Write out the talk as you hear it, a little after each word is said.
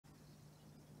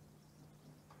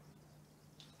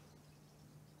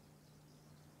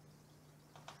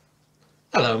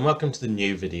Hello and welcome to the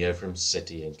new video from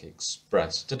City Ink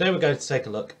Express. Today we're going to take a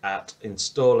look at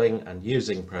installing and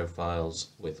using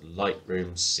profiles with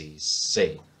Lightroom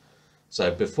CC.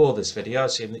 So before this video I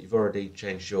assume that you've already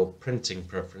changed your printing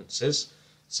preferences,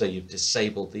 so you've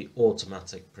disabled the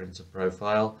automatic printer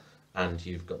profile and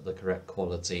you've got the correct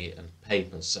quality and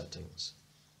paper settings.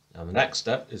 Now the next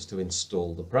step is to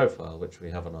install the profile, which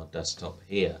we have on our desktop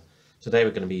here. Today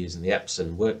we're going to be using the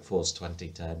Epson Workforce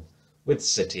 2010 with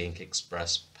City Ink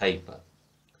Express paper.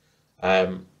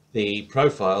 The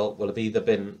profile will have either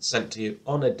been sent to you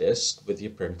on a disk with your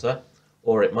printer,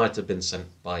 or it might have been sent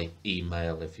by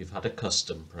email if you've had a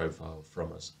custom profile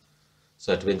from us.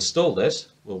 So to install this,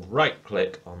 we'll right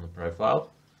click on the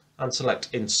profile and select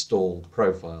Install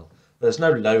Profile. There's no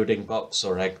loading box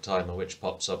or egg timer which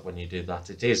pops up when you do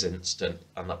that. It is instant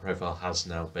and that profile has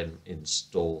now been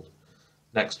installed.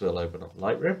 Next we'll open up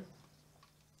Lightroom.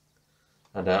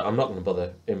 And I'm not going to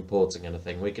bother importing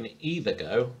anything. We can either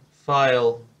go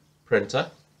File, Printer,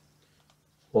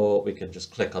 or we can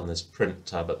just click on this Print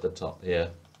tab at the top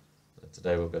here.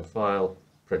 Today we'll go File,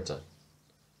 Printer.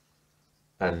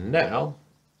 And now,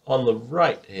 on the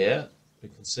right here, we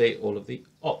can see all of the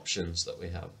options that we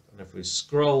have. And if we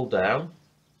scroll down,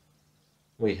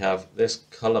 we have this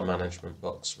colour management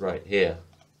box right here.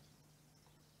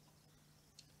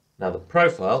 Now the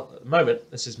profile, at the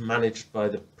moment, this is managed by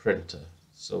the printer.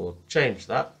 So we'll change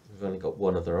that. We've only got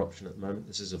one other option at the moment.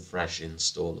 This is a fresh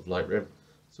install of Lightroom.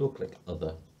 So we'll click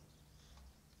Other.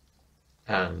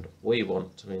 And we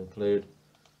want to include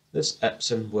this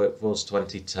Epson Workforce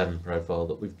 2010 profile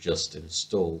that we've just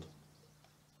installed.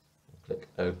 We'll click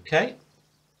OK.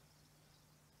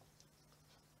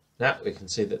 Now we can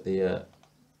see that the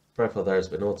profile there has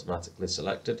been automatically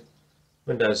selected.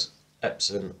 Windows,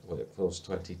 Epson Workforce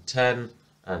 2010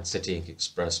 and City Ink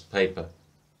Express paper.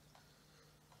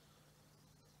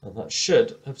 And that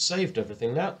should have saved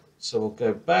everything now. So we'll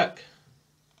go back.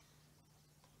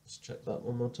 Let's check that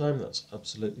one more time. That's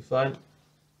absolutely fine.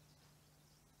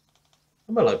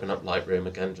 And we'll open up Lightroom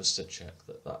again just to check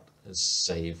that that has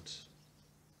saved.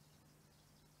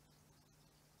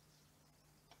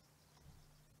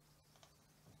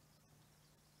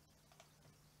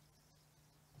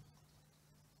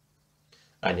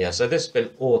 And yeah, so this has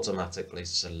been automatically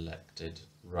selected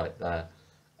right there.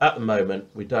 At the moment,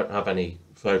 we don't have any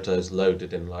photos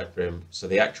loaded in Lightroom, so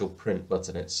the actual print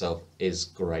button itself is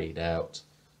greyed out.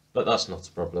 But that's not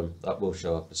a problem. That will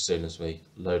show up as soon as we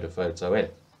load a photo in.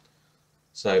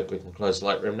 So we can close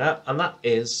Lightroom now, and that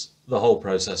is the whole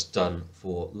process done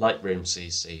for Lightroom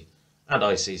CC and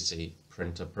ICC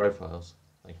printer profiles.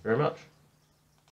 Thank you very much.